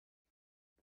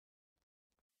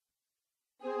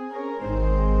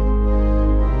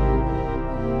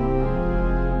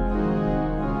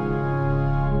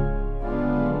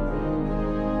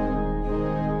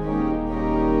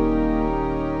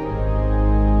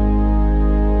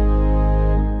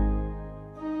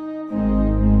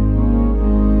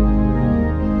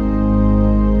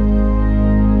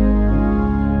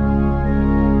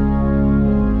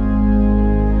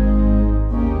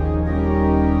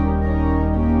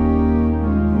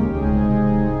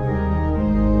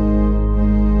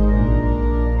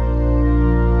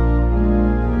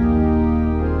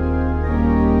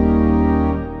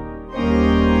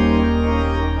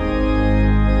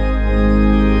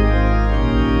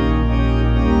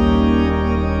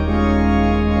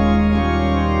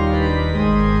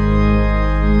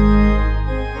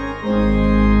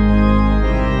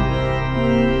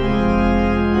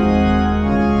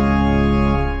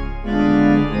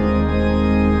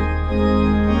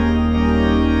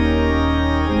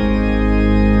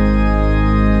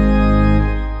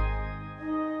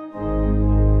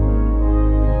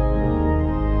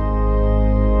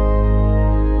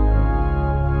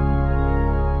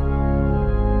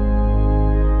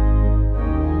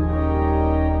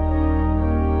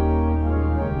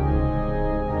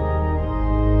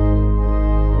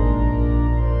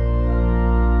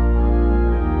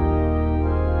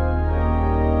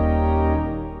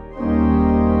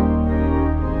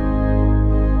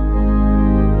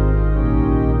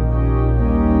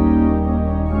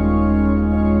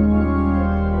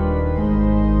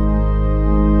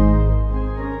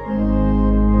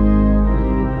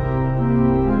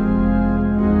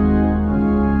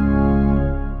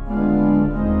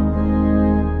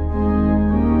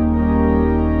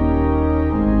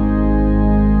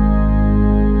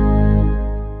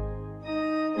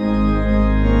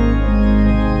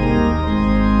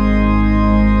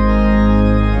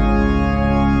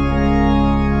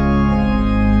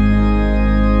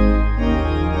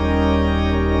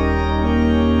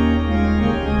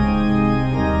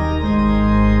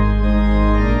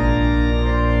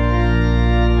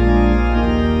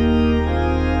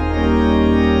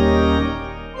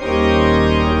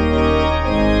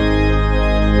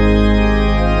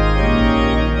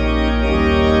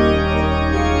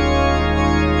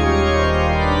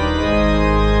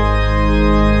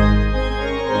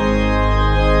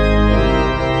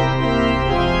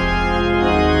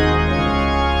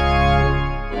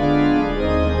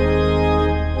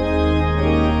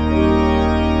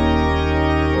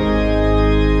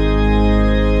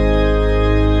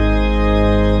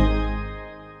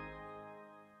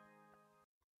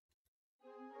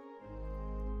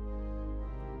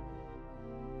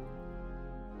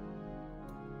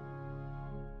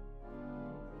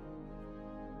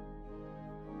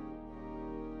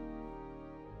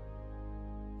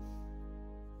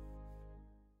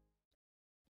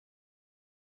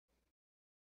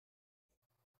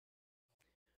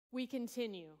 We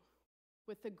continue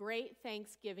with the Great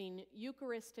Thanksgiving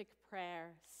Eucharistic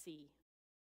Prayer C.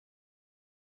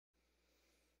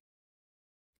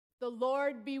 The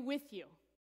Lord be with you,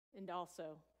 and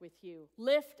also with you.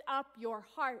 Lift up your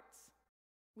hearts.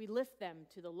 We lift them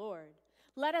to the Lord.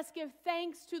 Let us give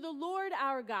thanks to the Lord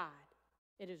our God.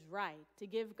 It is right to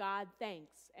give God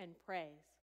thanks and praise.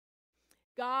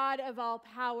 God of all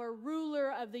power,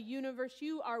 ruler of the universe,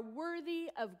 you are worthy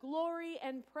of glory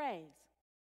and praise.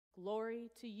 Glory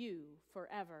to you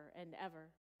forever and ever.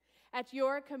 At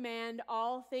your command,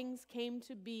 all things came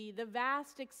to be, the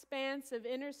vast expanse of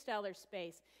interstellar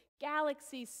space,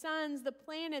 galaxies, suns, the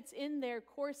planets in their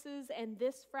courses, and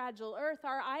this fragile earth,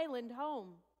 our island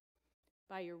home.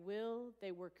 By your will,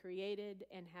 they were created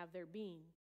and have their being.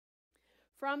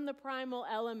 From the primal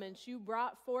elements, you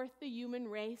brought forth the human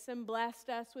race and blessed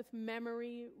us with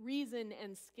memory, reason,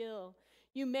 and skill.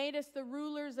 You made us the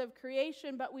rulers of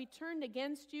creation, but we turned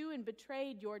against you and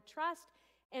betrayed your trust,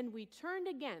 and we turned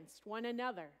against one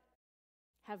another.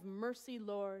 Have mercy,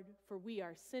 Lord, for we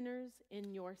are sinners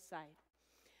in your sight.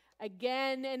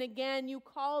 Again and again you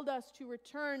called us to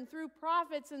return. Through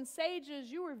prophets and sages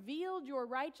you revealed your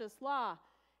righteous law.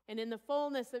 And in the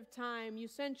fullness of time you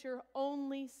sent your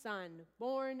only Son,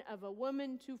 born of a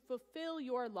woman, to fulfill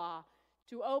your law,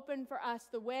 to open for us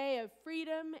the way of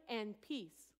freedom and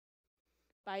peace.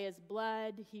 By his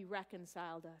blood he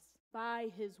reconciled us. By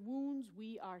his wounds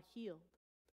we are healed.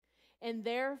 And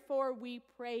therefore we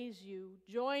praise you,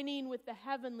 joining with the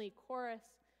heavenly chorus,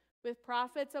 with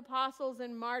prophets, apostles,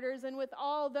 and martyrs, and with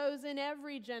all those in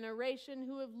every generation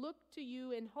who have looked to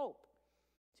you in hope,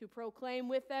 to proclaim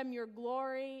with them your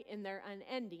glory in their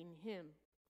unending hymn.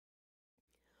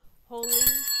 Holy,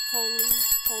 holy,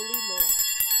 holy Lord,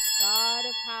 God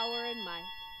of power and might,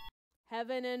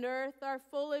 heaven and earth are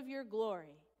full of your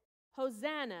glory.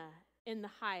 Hosanna in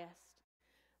the highest.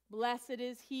 Blessed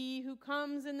is he who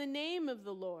comes in the name of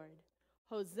the Lord.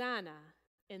 Hosanna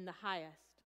in the highest.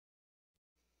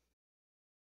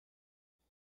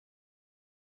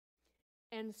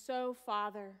 And so,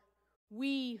 Father,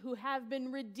 we who have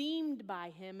been redeemed by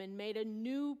him and made a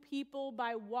new people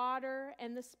by water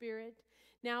and the Spirit,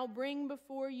 now bring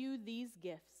before you these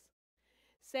gifts.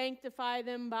 Sanctify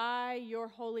them by your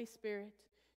Holy Spirit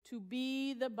to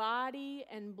be the body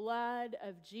and blood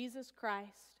of Jesus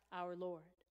Christ our Lord.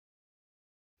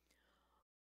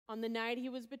 On the night he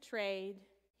was betrayed,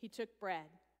 he took bread,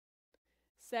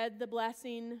 said the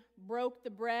blessing, broke the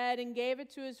bread, and gave it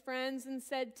to his friends and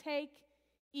said, "Take,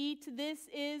 eat, this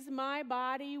is my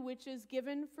body which is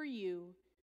given for you.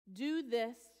 Do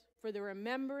this for the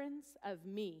remembrance of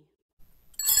me."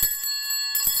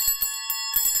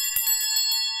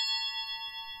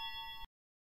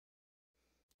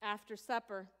 After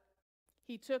supper,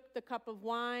 he took the cup of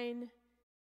wine,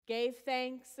 gave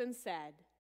thanks, and said,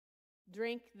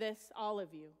 "Drink this, all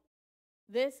of you.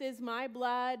 This is my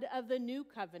blood of the new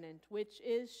covenant, which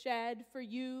is shed for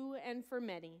you and for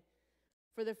many,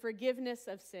 for the forgiveness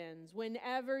of sins.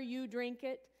 Whenever you drink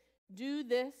it, do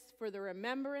this for the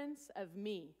remembrance of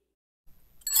me."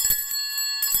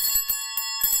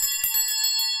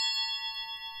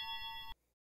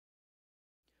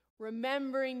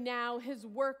 Remembering now his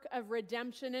work of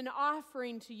redemption and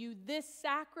offering to you this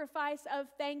sacrifice of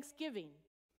thanksgiving,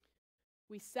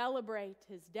 we celebrate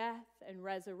his death and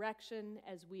resurrection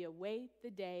as we await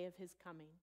the day of his coming.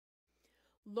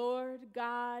 Lord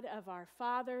God of our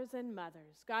fathers and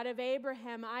mothers, God of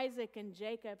Abraham, Isaac, and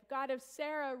Jacob, God of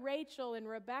Sarah, Rachel, and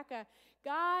Rebekah,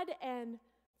 God and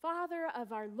Father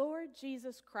of our Lord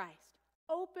Jesus Christ,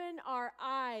 open our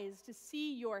eyes to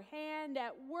see your hand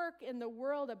at work in the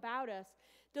world about us.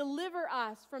 Deliver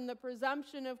us from the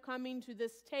presumption of coming to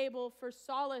this table for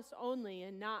solace only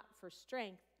and not for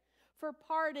strength, for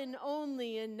pardon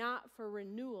only and not for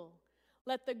renewal.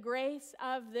 Let the grace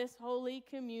of this Holy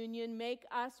Communion make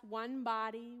us one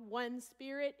body, one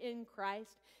spirit in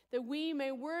Christ, that we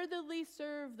may worthily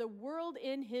serve the world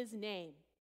in his name.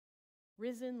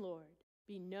 Risen Lord,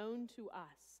 be known to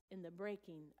us in the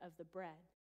breaking of the bread.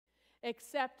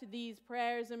 Accept these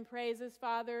prayers and praises,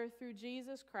 Father, through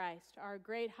Jesus Christ, our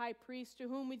great high priest, to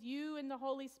whom with you and the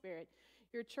Holy Spirit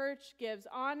your church gives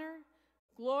honor,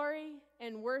 glory,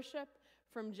 and worship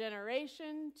from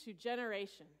generation to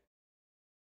generation.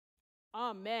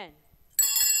 Amen.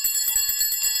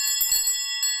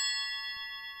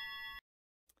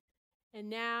 And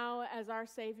now, as our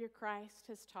Savior Christ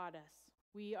has taught us,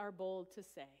 we are bold to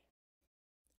say,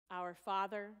 Our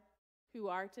Father, who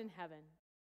art in heaven,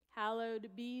 hallowed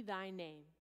be thy name.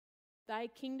 Thy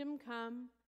kingdom come,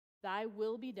 thy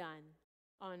will be done,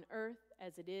 on earth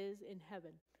as it is in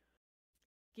heaven.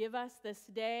 Give us this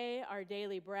day our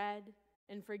daily bread,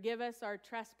 and forgive us our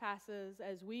trespasses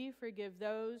as we forgive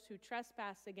those who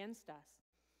trespass against us.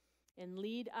 And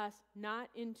lead us not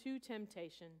into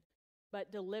temptation,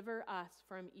 but deliver us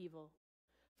from evil.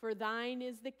 For thine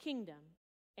is the kingdom,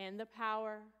 and the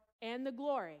power, and the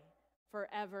glory,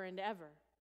 forever and ever.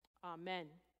 Amen.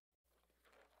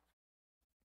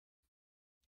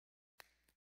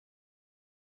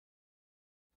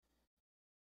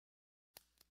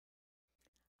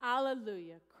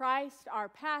 Alleluia. Christ, our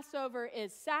Passover,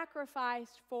 is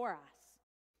sacrificed for us.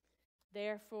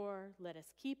 Therefore, let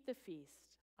us keep the feast.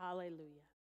 Alleluia.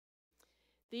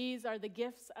 These are the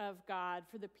gifts of God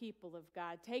for the people of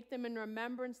God. Take them in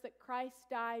remembrance that Christ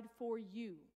died for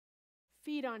you.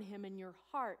 Feed on him in your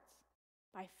hearts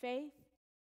by faith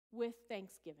with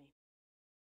thanksgiving.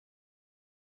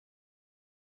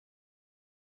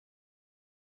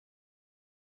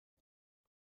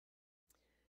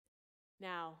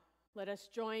 Now, let us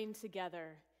join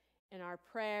together in our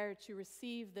prayer to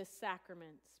receive this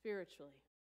sacrament spiritually.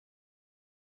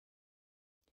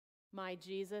 My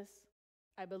Jesus,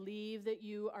 I believe that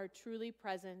you are truly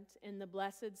present in the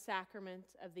blessed sacrament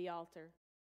of the altar.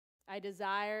 I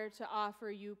desire to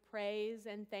offer you praise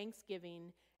and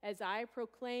thanksgiving as I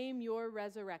proclaim your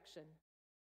resurrection.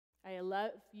 I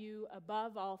love you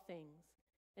above all things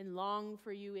and long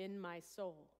for you in my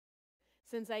soul.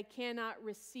 Since I cannot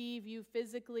receive you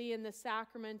physically in the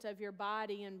sacrament of your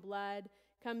body and blood,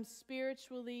 come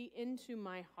spiritually into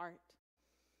my heart.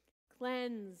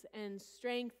 Cleanse and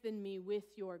strengthen me with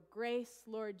your grace,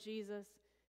 Lord Jesus,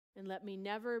 and let me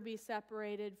never be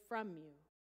separated from you.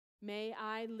 May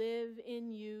I live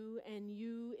in you and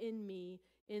you in me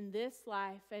in this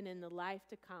life and in the life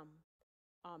to come.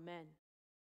 Amen.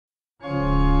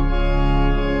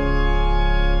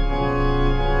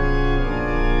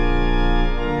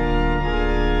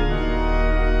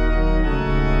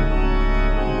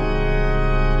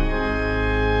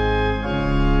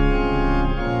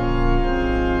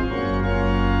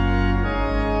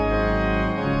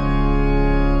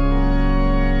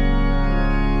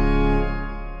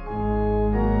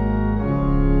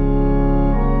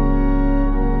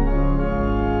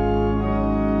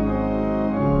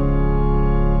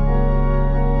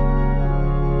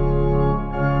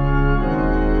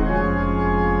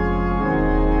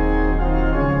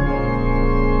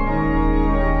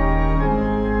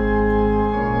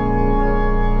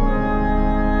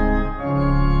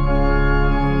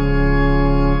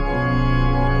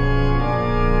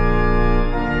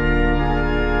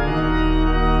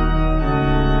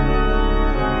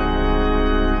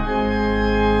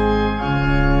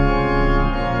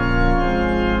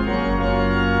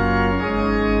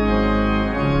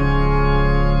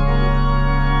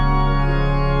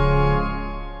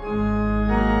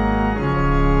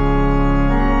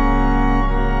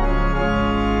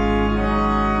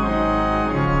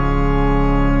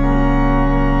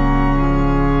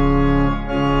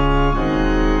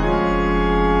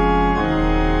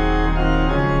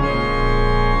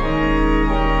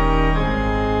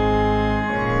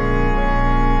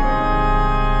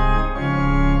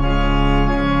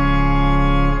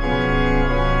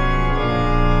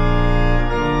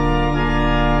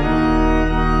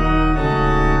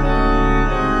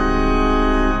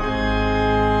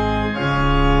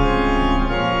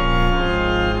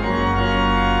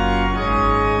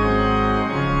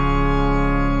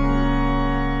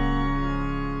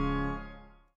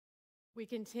 We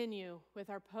continue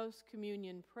with our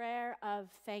post-communion prayer of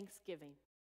thanksgiving.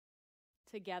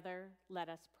 Together, let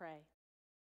us pray.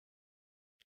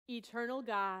 Eternal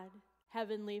God,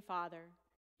 Heavenly Father,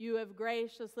 you have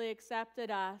graciously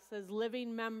accepted us as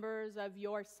living members of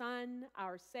your Son,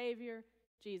 our Savior,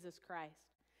 Jesus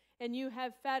Christ, and you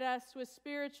have fed us with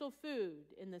spiritual food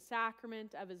in the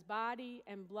sacrament of his body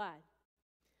and blood.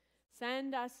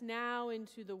 Send us now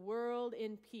into the world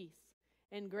in peace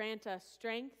and grant us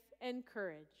strength and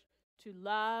courage to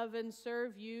love and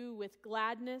serve you with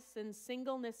gladness and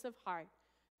singleness of heart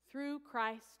through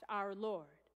Christ our Lord.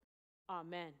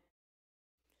 Amen.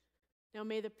 Now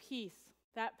may the peace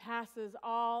that passes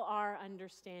all our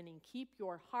understanding keep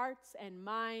your hearts and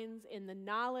minds in the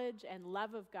knowledge and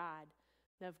love of God,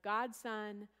 and of God's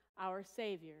Son, our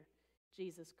Savior,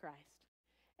 Jesus Christ.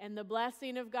 And the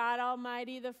blessing of God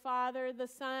Almighty, the Father, the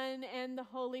Son, and the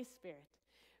Holy Spirit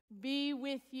be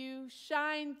with you,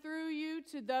 shine through you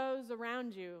to those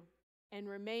around you, and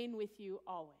remain with you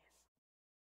always.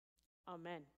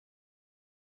 Amen.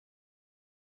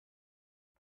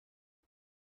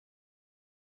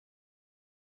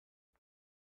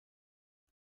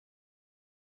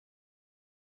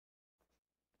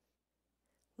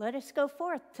 Let us go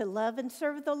forth to love and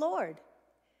serve the Lord.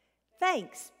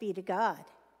 Thanks be to God.